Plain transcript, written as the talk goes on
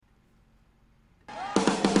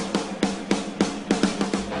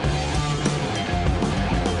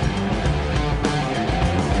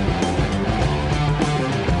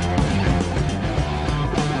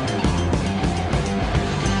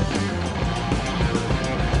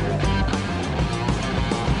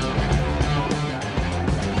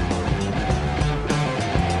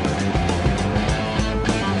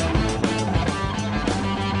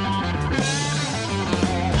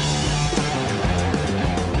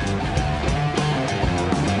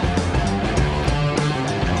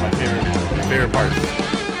favorite parts.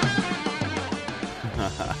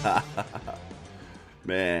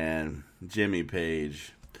 Man, Jimmy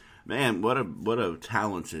Page. Man, what a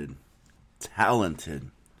talented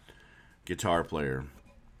guitar player.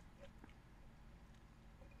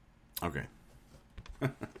 Okay.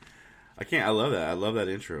 I love that. I love that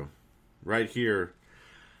intro. Right here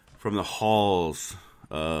from the halls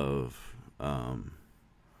of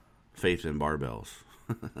Faith and Barbells.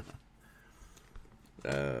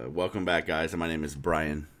 Welcome back, guys. My name is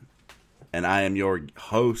Brian, and I am your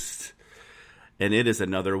host. And it is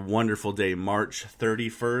another wonderful day, March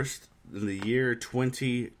 31st in the year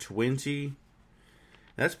 2020.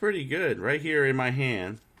 That's pretty good. Right here in my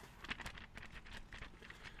hand,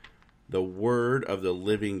 the Word of the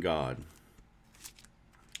Living God.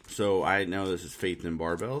 So I know this is Faith and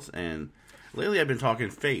Barbells, and lately I've been talking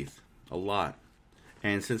faith a lot.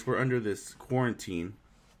 And since we're under this quarantine,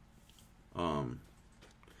 I'm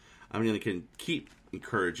going to keep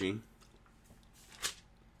encouraging,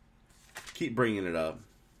 keep bringing it up,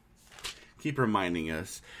 keep reminding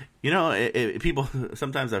us. You know, people,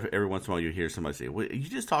 sometimes every once in a while you hear somebody say, well, you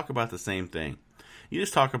just talk about the same thing. You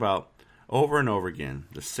just talk about over and over again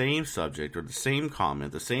the same subject or the same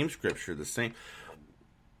comment, the same scripture, the same.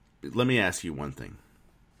 Let me ask you one thing.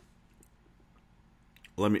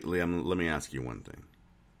 Let me ask you one thing.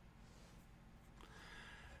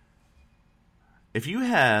 If you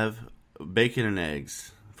have bacon and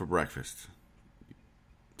eggs for breakfast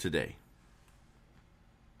today,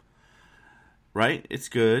 right? It's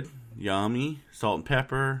good, yummy, salt and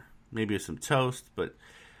pepper, maybe some toast. But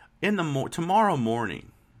in the tomorrow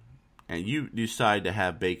morning, and you decide to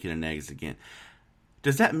have bacon and eggs again,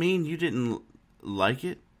 does that mean you didn't like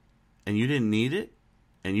it, and you didn't need it,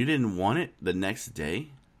 and you didn't want it the next day?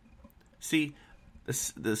 See,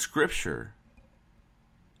 the scripture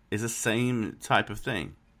is the same type of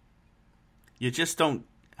thing. You just don't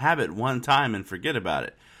have it one time and forget about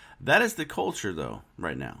it. That is the culture, though,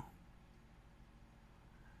 right now.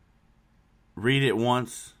 Read it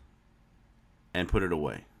once and put it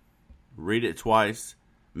away. Read it twice,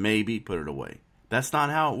 maybe put it away. That's not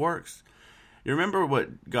how it works. You remember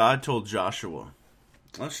what God told Joshua?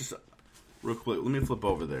 Let's just, real quick, let me flip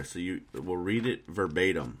over there so we'll read it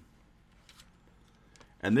verbatim.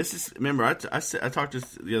 And this is, remember, I talked this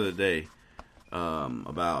the other day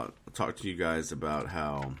I talked to you guys about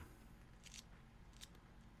how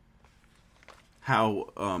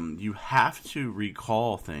you have to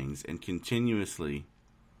recall things and continuously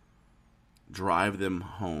drive them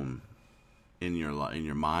home in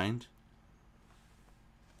your mind.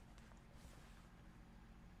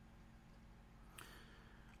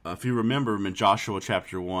 If you remember in Joshua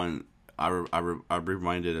chapter 1, I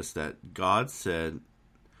reminded us that God said,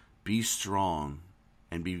 be strong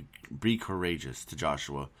and be courageous to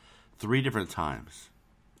Joshua 3 different times.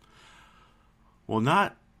 Well,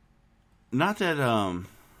 not that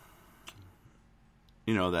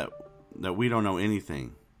that we don't know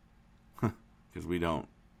anything, because we don't.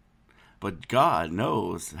 But God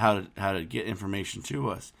knows how to get information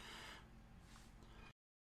to us.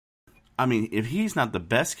 I mean, if He's not the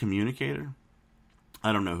best communicator,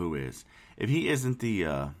 I don't know who is. If He isn't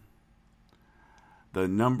the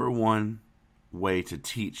number one way to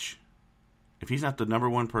teach, if He's not the number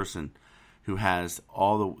one person who has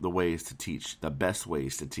all the ways to teach, the best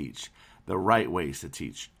ways to teach, the right ways to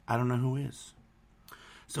teach, I don't know who is.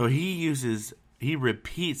 So He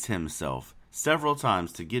repeats Himself several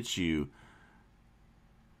times to get you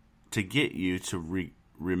to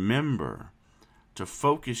remember, to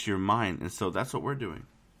focus your mind. And so that's what we're doing.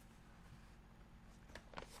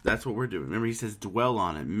 That's what we're doing. Remember, He says dwell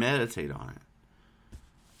on it, meditate on it.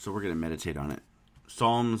 So we're going to meditate on it.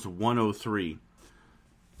 Psalms 103.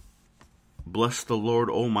 Bless the Lord,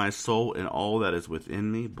 O my soul, and all that is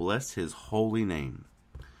within me. Bless His holy name.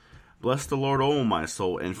 Bless the Lord, O my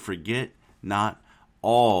soul, and forget not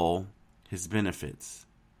all His benefits.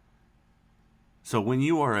 So when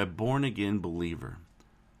you are a born-again believer,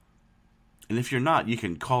 and if you're not, you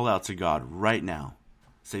can call out to God right now.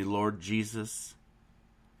 Say, Lord Jesus,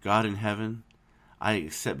 God in heaven, I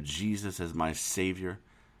accept Jesus as my Savior.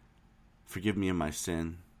 Forgive me of my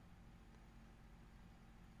sin.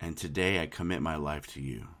 And today I commit my life to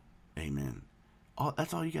you. Amen.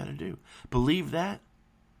 That's all you got to do. Believe that,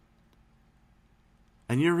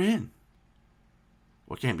 and you're in.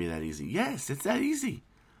 Well, it can't be that easy. Yes, it's that easy.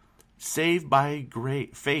 Saved by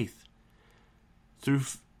faith.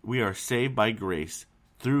 We are saved by grace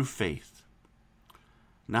through faith.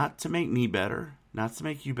 Not to make me better, not to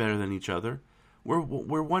make you better than each other. We're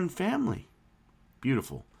one family.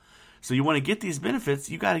 Beautiful. So you want to get these benefits,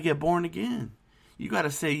 you got to get born again. You got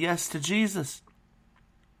to say yes to Jesus.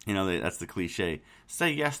 You know, that's the cliche.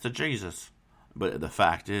 Say yes to Jesus. But the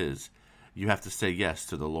fact is, you have to say yes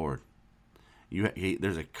to the Lord.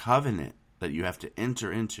 There's a covenant that you have to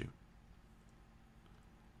enter into.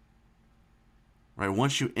 Right?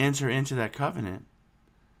 Once you enter into that covenant,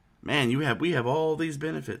 man, we have all these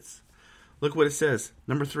benefits. Look what it says.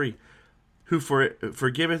 Number 3, he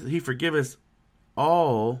forgiveth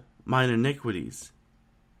all mine iniquities.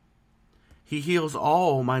 He heals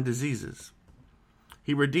all my diseases.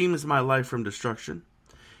 He redeems my life from destruction.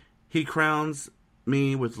 He crowns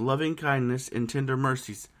me with loving kindness and tender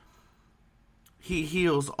mercies. He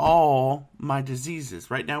heals all my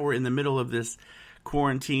diseases. Right now we're in the middle of this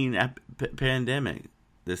quarantine pandemic,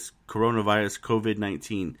 this coronavirus,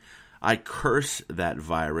 COVID-19. I curse that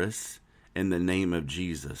virus in the name of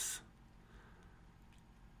Jesus.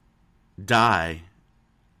 Die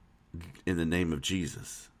in the name of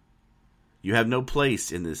Jesus. You have no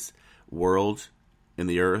place in this world, in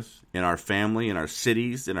the earth, in our family, in our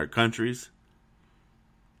cities, in our countries.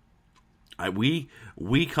 We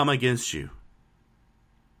come against you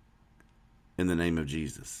in the name of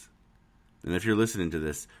Jesus. And if you're listening to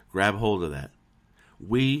this, grab hold of that.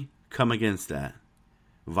 We come against that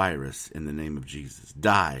virus in the name of Jesus.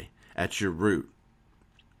 Die at your root.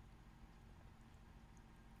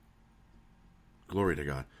 Glory to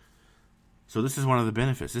God. So this is one of the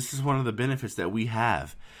benefits. This is one of the benefits that we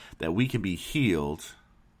have, that we can be healed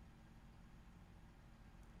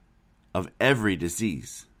of every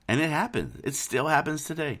disease. And it happens. It still happens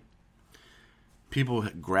today. People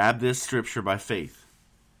grab this scripture by faith.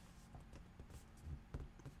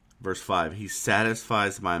 Verse 5, he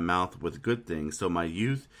satisfies my mouth with good things, so my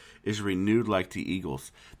youth is renewed like the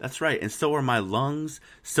eagles. That's right. And so are my lungs,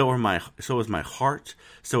 so is my heart,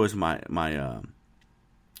 so is my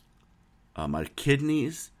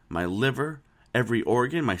kidneys, my liver, every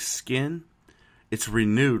organ, my skin. It's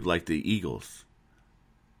renewed like the eagles.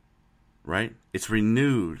 Right? It's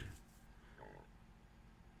renewed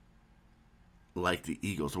like the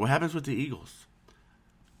eagles. What happens with the eagles?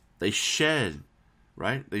 They shed,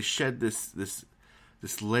 right? They shed this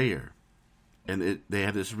layer, and they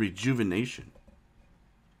have this rejuvenation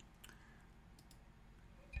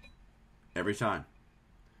every time.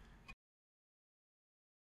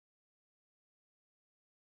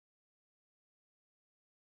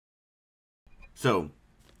 So,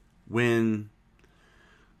 when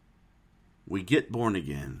we get born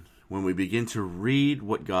again, when we begin to read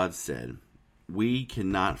what God said, we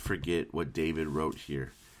cannot forget what David wrote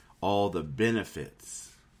here. All the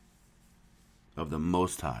benefits of the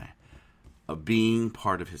Most High, of being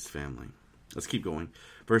part of his family. Let's keep going.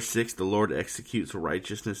 Verse 6, the Lord executes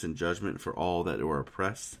righteousness and judgment for all that are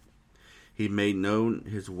oppressed. He made known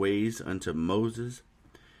his ways unto Moses,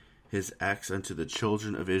 his acts unto the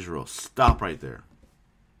children of Israel. Stop right there.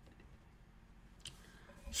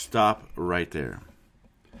 Stop right there.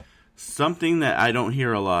 Something that I don't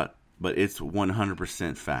hear a lot, but it's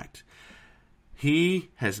 100% fact. He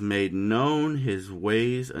has made known his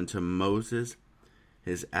ways unto Moses,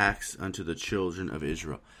 his acts unto the children of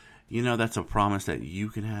Israel. You know, that's a promise that you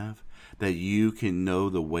can have, that you can know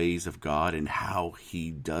the ways of God and how he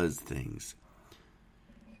does things.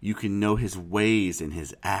 You can know his ways and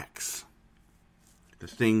his acts, the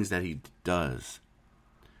things that he does.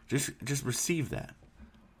 Just receive that.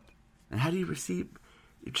 And how do you receive?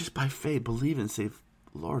 Just by faith, believe and say,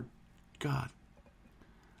 Lord God,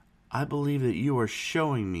 I believe that you are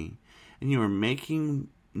showing me and you are making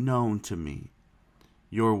known to me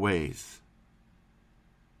your ways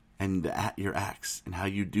and your acts and how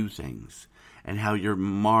you do things and how your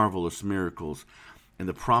marvelous miracles and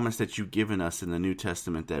the promise that you've given us in the New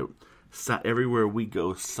Testament that everywhere we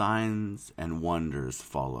go, signs and wonders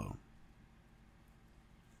follow.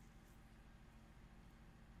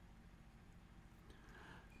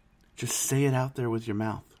 Just say it out there with your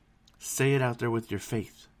mouth. Say it out there with your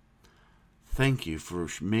faith. Thank you for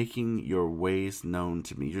making your ways known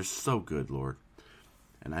to me. You're so good, Lord.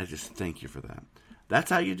 And I just thank you for that. That's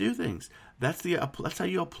how you do things. That's how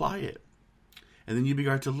you apply it. And then you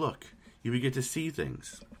begin to look. You begin to see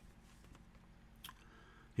things.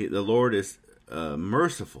 The Lord is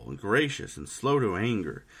merciful and gracious and slow to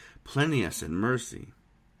anger, plenteous in mercy.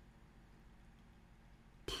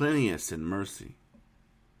 Plenteous in mercy.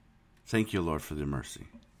 Thank you, Lord, for the mercy.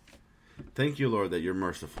 Thank you, Lord, that you're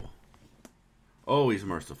merciful. Always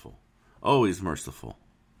merciful. Always merciful.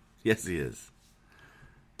 Yes, he is.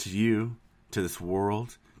 To you, to this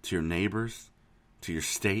world, to your neighbors, to your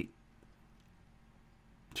state,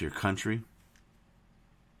 to your country.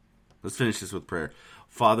 Let's finish this with prayer.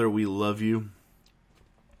 Father, we love you.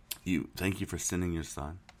 Thank you for sending your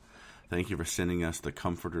Son. Thank you for sending us the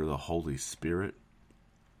Comforter, the Holy Spirit.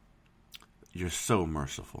 You're so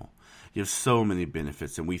merciful. You have so many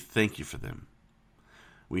benefits, and we thank you for them.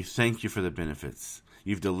 We thank you for the benefits.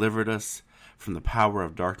 You've delivered us from the power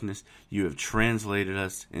of darkness. You have translated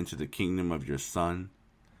us into the kingdom of your Son.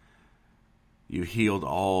 You healed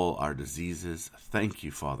all our diseases. Thank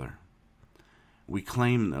you, Father. We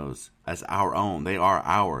claim those as our own. They are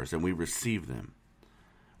ours, and we receive them.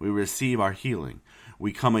 We receive our healing.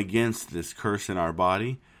 We come against this curse in our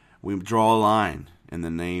body. We draw a line in the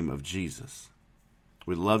name of Jesus.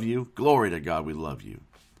 We love you. Glory to God, we love you.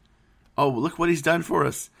 Oh, look what he's done for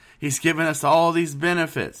us. He's given us all these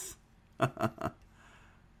benefits.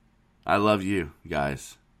 I love you,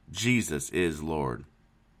 guys. Jesus is Lord.